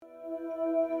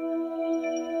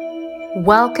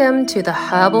Welcome to the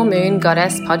Herbal Moon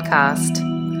Goddess podcast.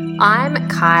 I'm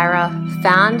Kyra,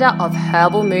 founder of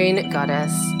Herbal Moon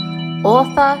Goddess,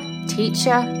 author,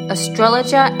 teacher,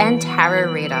 astrologer, and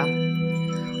tarot reader.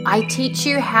 I teach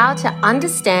you how to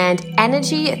understand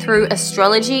energy through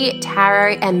astrology,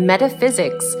 tarot, and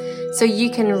metaphysics so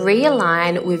you can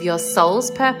realign with your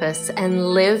soul's purpose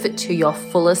and live to your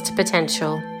fullest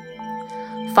potential.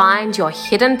 Find your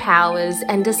hidden powers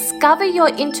and discover your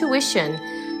intuition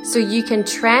so you can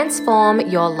transform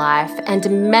your life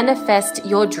and manifest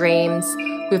your dreams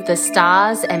with the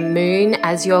stars and moon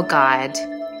as your guide.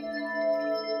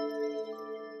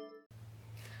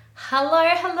 Hello.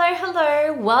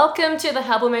 Welcome to the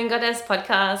Herbal Moon Goddess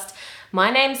podcast. My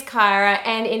name's Kyra,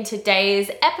 and in today's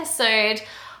episode,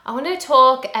 I want to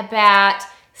talk about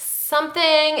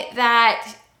something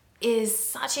that is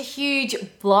such a huge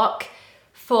block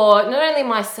for not only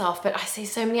myself, but I see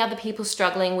so many other people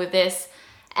struggling with this.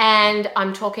 And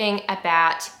I'm talking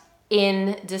about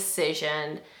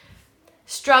indecision.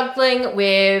 Struggling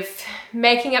with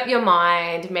making up your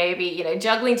mind, maybe,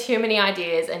 juggling too many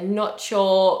ideas and not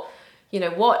sure,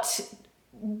 what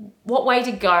way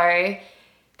to go.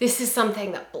 This is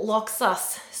something that blocks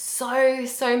us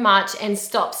so much and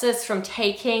stops us from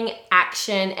taking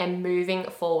action and moving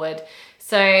forward.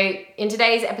 So in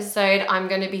today's episode, I'm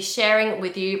going to be sharing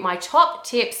with you my top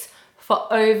tips for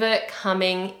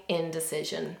overcoming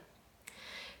indecision.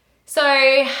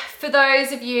 So for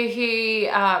those of you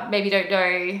who maybe don't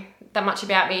know that much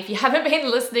about me, if you haven't been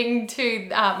listening to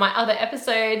my other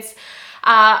episodes,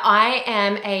 I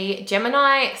am a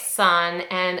Gemini sun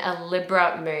and a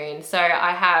Libra moon. So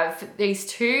I have these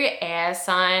two air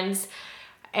signs,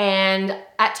 and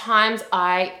at times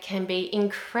I can be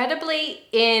incredibly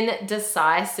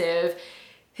indecisive.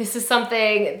 This is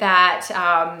something that,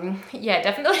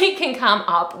 definitely can come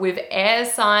up with air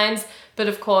signs, but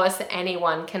of course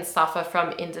anyone can suffer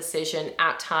from indecision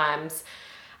at times.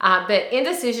 But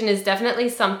indecision is definitely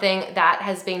something that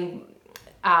has been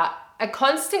a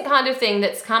constant kind of thing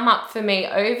that's come up for me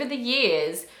over the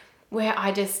years, where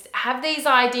I just have these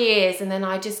ideas and then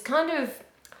I just kind of,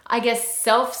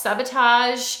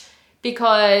 self-sabotage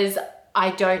because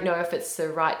I don't know if it's the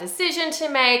right decision to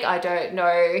make. I don't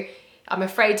know. I'm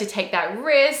afraid to take that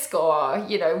risk or,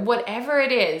 whatever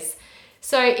it is.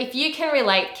 So if you can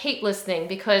relate, keep listening,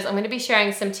 because I'm going to be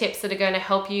sharing some tips that are going to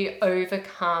help you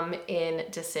overcome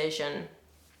indecision.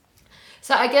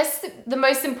 So I guess the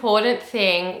most important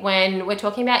thing when we're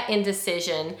talking about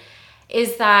indecision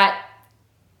is that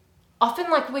often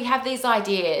we have these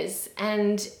ideas,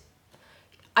 and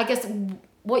I guess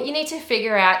what you need to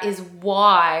figure out is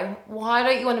why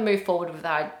don't you want to move forward with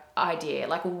that idea?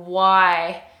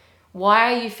 Why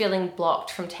are you feeling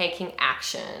blocked from taking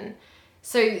action?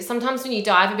 So sometimes when you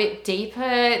dive a bit deeper,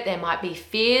 there might be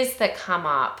fears that come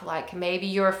up. Like maybe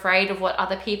you're afraid of what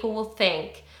other people will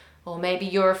think, or maybe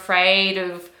you're afraid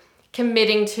of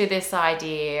committing to this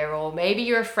idea, or maybe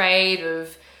you're afraid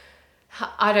of,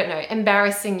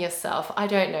 embarrassing yourself. I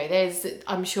don't know.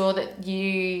 I'm sure that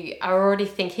you are already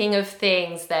thinking of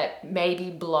things that may be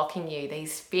blocking you,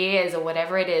 these fears or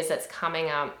whatever it is that's coming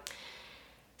up.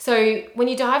 So when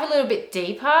you dive a little bit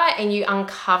deeper and you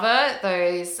uncover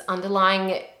those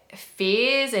underlying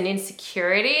fears and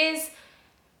insecurities,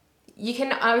 you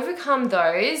can overcome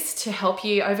those to help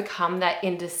you overcome that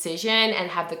indecision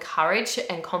and have the courage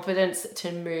and confidence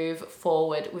to move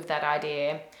forward with that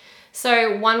idea.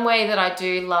 So one way that I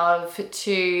do love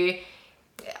to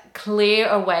clear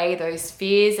away those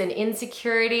fears and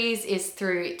insecurities is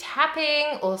through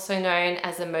tapping, also known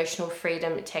as emotional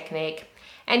freedom technique.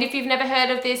 And if you've never heard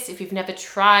of this, if you've never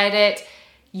tried it,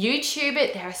 YouTube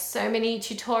it. There are so many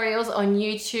tutorials on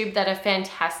YouTube that are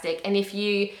fantastic. And if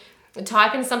you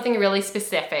type in something really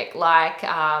specific, like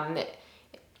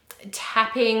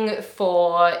tapping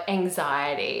for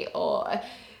anxiety or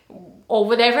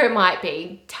whatever it might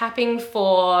be, tapping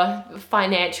for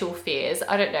financial fears,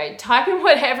 I don't know, type in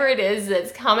whatever it is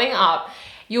that's coming up,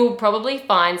 you'll probably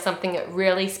find something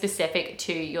really specific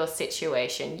to your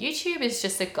situation. YouTube is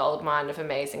just a goldmine of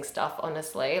amazing stuff,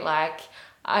 honestly.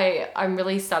 I'm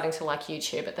really starting to like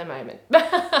YouTube at the moment.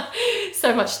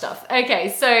 So much stuff. Okay,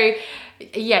 so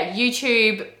yeah,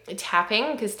 YouTube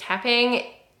tapping, because tapping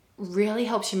really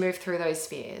helps you move through those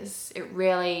fears.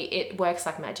 It works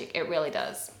like magic. It really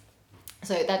does.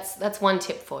 So that's one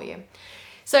tip for you.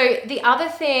 So the other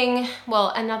thing,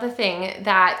 another thing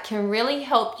that can really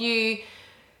help you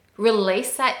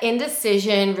release that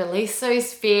indecision, release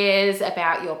those fears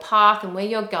about your path and where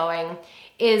you're going,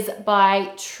 is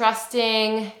by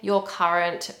trusting your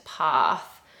current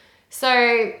path.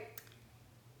 So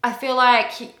I feel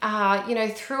like,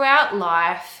 throughout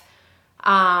life,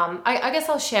 I guess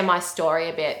I'll share my story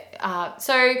a bit.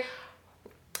 So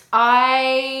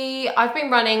I've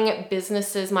been running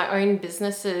businesses, my own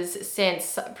businesses,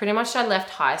 since pretty much I left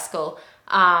high school.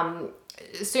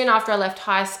 Soon after I left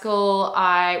high school,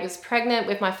 I was pregnant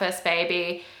with my first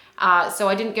baby. So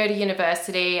I didn't go to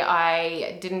university.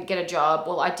 I didn't get a job.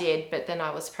 Well, I did, but then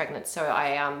I was pregnant. So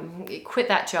I quit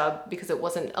that job because it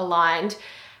wasn't aligned.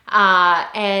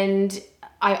 And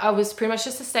I was pretty much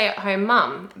just a stay-at-home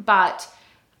mum. But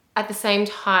at the same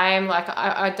time, like,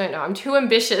 I don't know, I'm too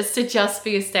ambitious to just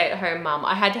be a stay-at-home mum.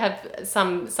 I had to have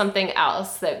something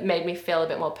else that made me feel a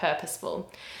bit more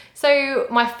purposeful. So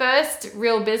my first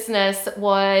real business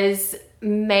was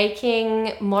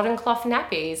making modern cloth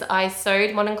nappies. I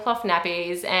sewed modern cloth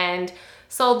nappies and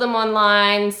sold them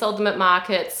online, sold them at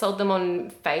markets, sold them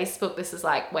on Facebook. This is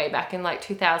like way back in like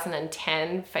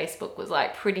 2010. Facebook was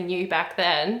like pretty new back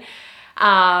then.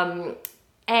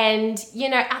 And, you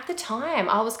know, at the time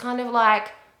I was kind of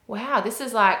like, wow, this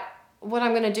is like what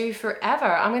I'm going to do forever.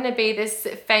 I'm going to be this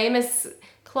famous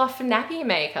cloth nappy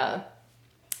maker.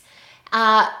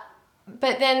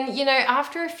 But then, you know,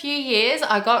 after a few years,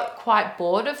 I got quite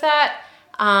bored of that.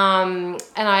 And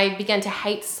I began to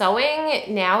hate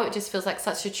sewing. Now it just feels like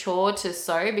such a chore to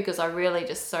sew because I really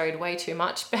just sewed way too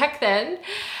much back then.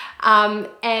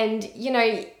 And, you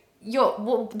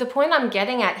know, the point I'm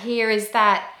getting at here is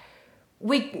that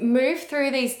we move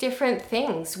through these different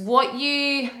things.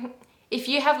 If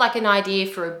you have like an idea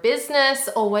for a business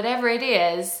or whatever it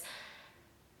is,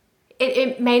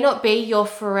 it may not be your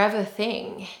forever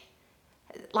thing.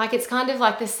 Like, it's kind of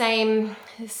like the same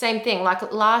thing.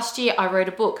 Like last year I wrote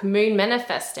a book, Moon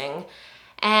Manifesting,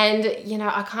 and, you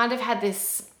know, I kind of had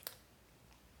this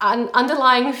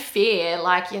underlying fear,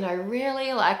 like, you know,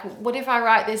 really, like, what if I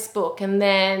write this book and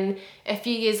then a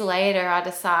few years later I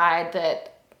decide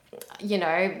that, you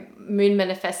know, moon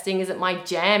manifesting isn't my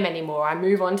jam anymore. I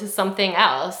move on to something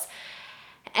else.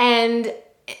 And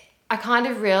I kind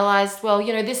of realized, well,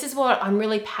 you know, this is what I'm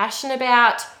really passionate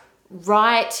about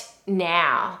right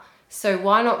now. So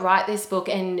why not write this book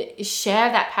and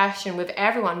share that passion with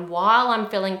everyone while I'm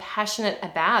feeling passionate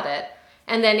about it?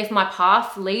 And then if my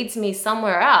path leads me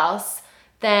somewhere else,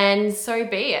 then so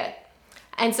be it.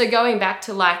 And so going back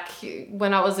to like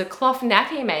when I was a cloth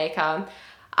nappy maker,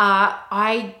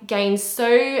 I gained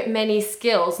so many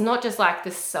skills, not just like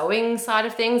the sewing side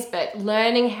of things, but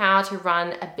learning how to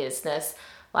run a business.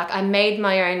 Like, I made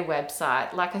my own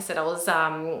website. Like I said, I was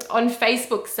on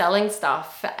Facebook selling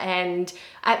stuff and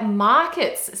at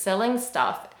markets selling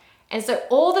stuff. And so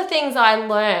all the things I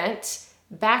learnt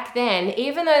back then,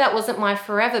 even though that wasn't my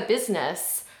forever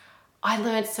business, I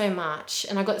learned so much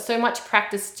and I got so much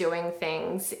practice doing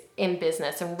things in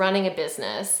business and running a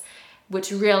business,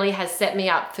 which really has set me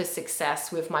up for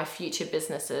success with my future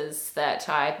businesses that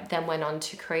I then went on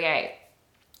to create.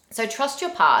 So trust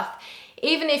your path.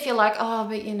 Even if you're like, oh,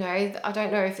 but you know, I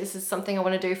don't know if this is something I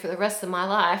want to do for the rest of my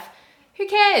life. Who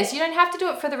cares? You don't have to do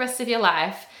it for the rest of your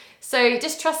life. So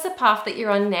just trust the path that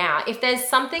you're on now. If there's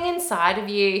something inside of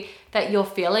you that you're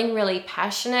feeling really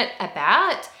passionate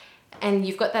about, and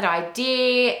you've got that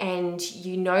idea and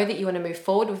you know that you want to move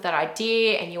forward with that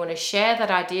idea and you want to share that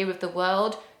idea with the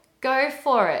world, go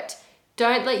for it.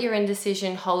 Don't let your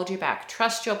indecision hold you back.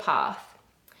 Trust your path.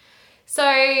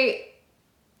 So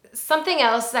something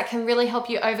else that can really help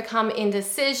you overcome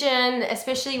indecision,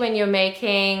 especially when you're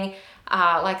making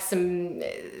like some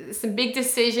big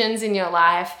decisions in your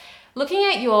life, looking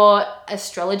at your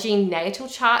astrology natal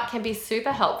chart can be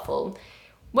super helpful.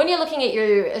 When you're looking at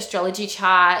your astrology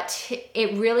chart,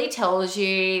 it really tells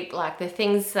you like the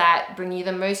things that bring you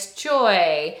the most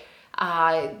joy.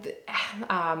 Like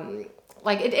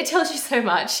it tells you so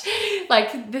much,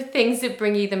 like the things that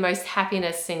bring you the most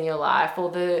happiness in your life, or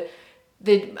the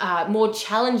more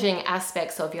challenging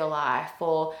aspects of your life,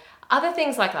 or other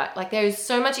things like that. Like, there's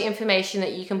so much information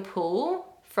that you can pull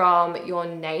from your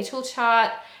natal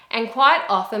chart, and quite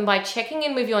often by checking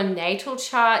in with your natal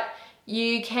chart,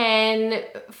 you can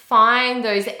find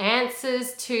those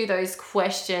answers to those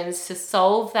questions to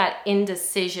solve that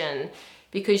indecision,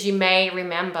 because you may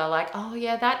remember like, oh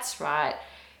yeah, that's right.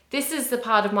 This is the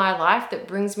part of my life that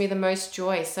brings me the most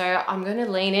joy. So I'm going to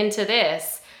lean into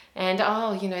this. And,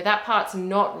 oh, you know, that part's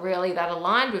not really that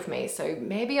aligned with me. So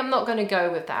maybe I'm not going to go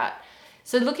with that.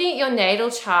 So looking at your natal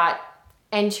chart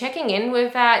and checking in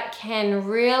with that can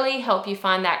really help you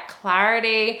find that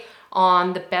clarity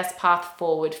on the best path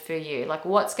forward for you. Like,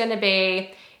 what's going to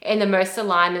be in the most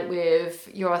alignment with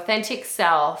your authentic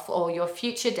self, or your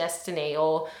future destiny,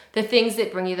 or the things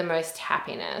that bring you the most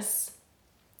happiness.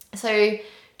 So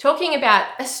talking about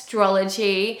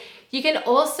astrology, You can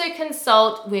also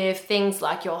consult with things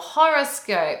like your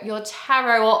horoscope, your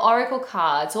tarot or oracle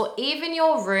cards, or even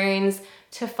your runes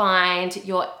to find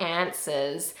your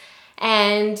answers.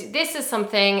 And this is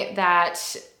something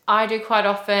that I do quite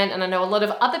often, and I know a lot of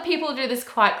other people do this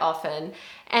quite often.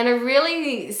 And a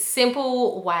really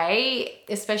simple way,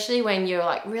 especially when you're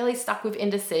like really stuck with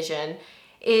indecision,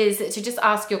 is to just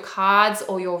ask your cards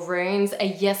or your runes a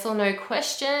yes or no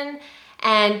question.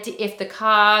 And if the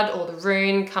card or the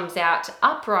rune comes out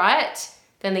upright,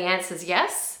 then the answer's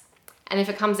yes. And if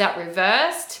it comes out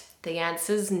reversed, the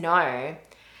answer's no.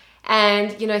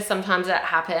 And sometimes that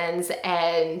happens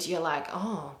and you're like,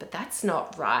 oh, but that's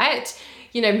not right.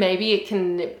 Maybe it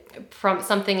can prompt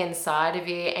something inside of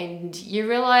you and you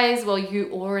realize, well, you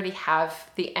already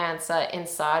have the answer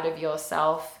inside of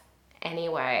yourself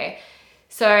anyway.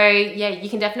 So yeah, you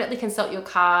can definitely consult your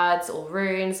cards or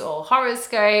runes or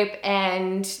horoscope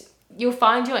and you'll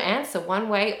find your answer one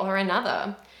way or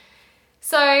another.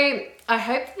 So I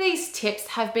hope these tips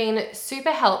have been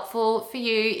super helpful for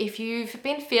you if you've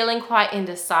been feeling quite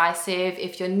indecisive,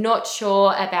 if you're not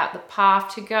sure about the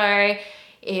path to go,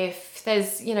 if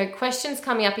there's, questions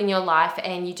coming up in your life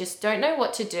and you just don't know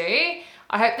what to do.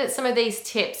 I hope that some of these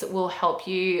tips will help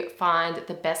you find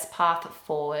the best path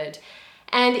forward.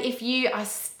 And if you are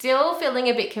still feeling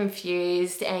a bit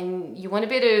confused and you want a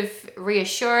bit of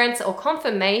reassurance or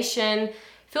confirmation,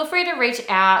 feel free to reach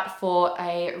out for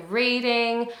a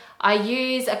reading. I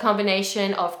use a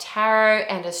combination of tarot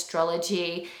and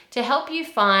astrology to help you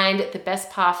find the best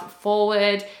path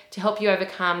forward, to help you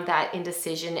overcome that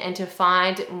indecision and to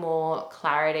find more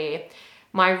clarity.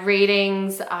 My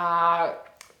readings are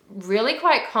really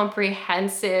quite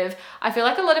comprehensive. I feel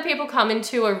like a lot of people come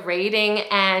into a reading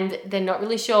and they're not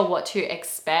really sure what to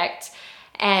expect.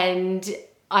 And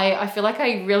I feel like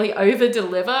I really over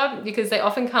deliver because they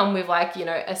often come with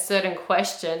a certain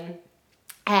question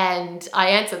and I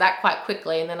answer that quite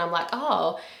quickly. And then I'm like,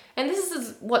 oh, and this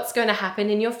is what's going to happen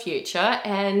in your future.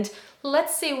 And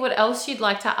let's see what else you'd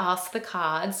like to ask the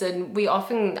cards. And we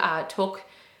often talk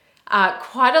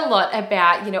quite a lot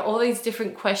about, all these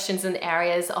different questions and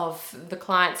areas of the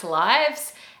client's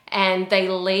lives, and they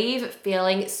leave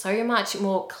feeling so much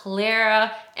more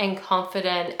clearer and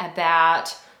confident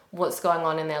about what's going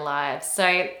on in their lives. So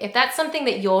if that's something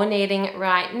that you're needing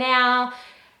right now,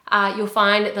 you'll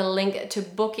find the link to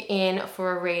book in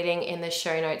for a reading in the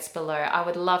show notes below. I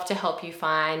would love to help you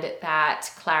find that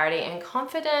clarity and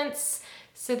confidence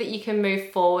so that you can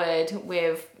move forward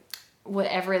with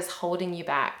whatever is holding you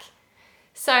back.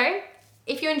 So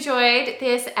if you enjoyed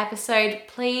this episode,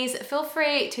 please feel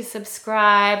free to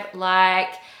subscribe,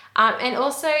 and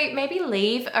also maybe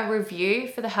leave a review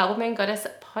for the Herbal Moon Goddess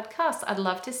podcast. I'd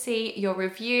love to see your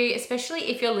review, especially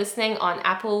if you're listening on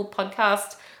Apple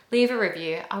Podcast. Leave a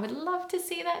review. I would love to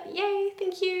see that. Yay,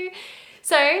 thank you.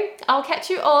 So I'll catch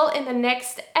you all in the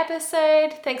next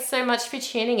episode. Thanks so much for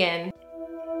tuning in.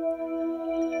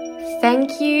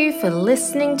 Thank you for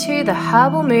listening to the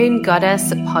Herbal Moon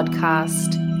Goddess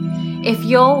podcast. If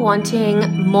you're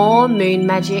wanting more moon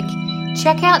magic,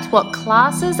 check out what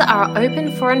classes are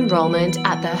open for enrollment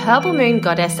at the Herbal Moon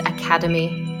Goddess Academy.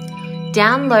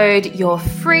 Download your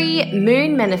free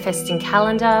moon manifesting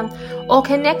calendar or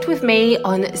connect with me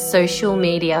on social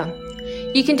media.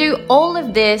 You can do all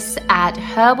of this at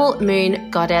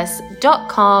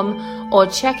herbalmoongoddess.com or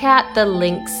check out the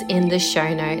links in the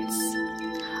show notes.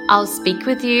 I'll speak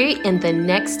with you in the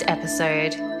next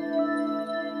episode.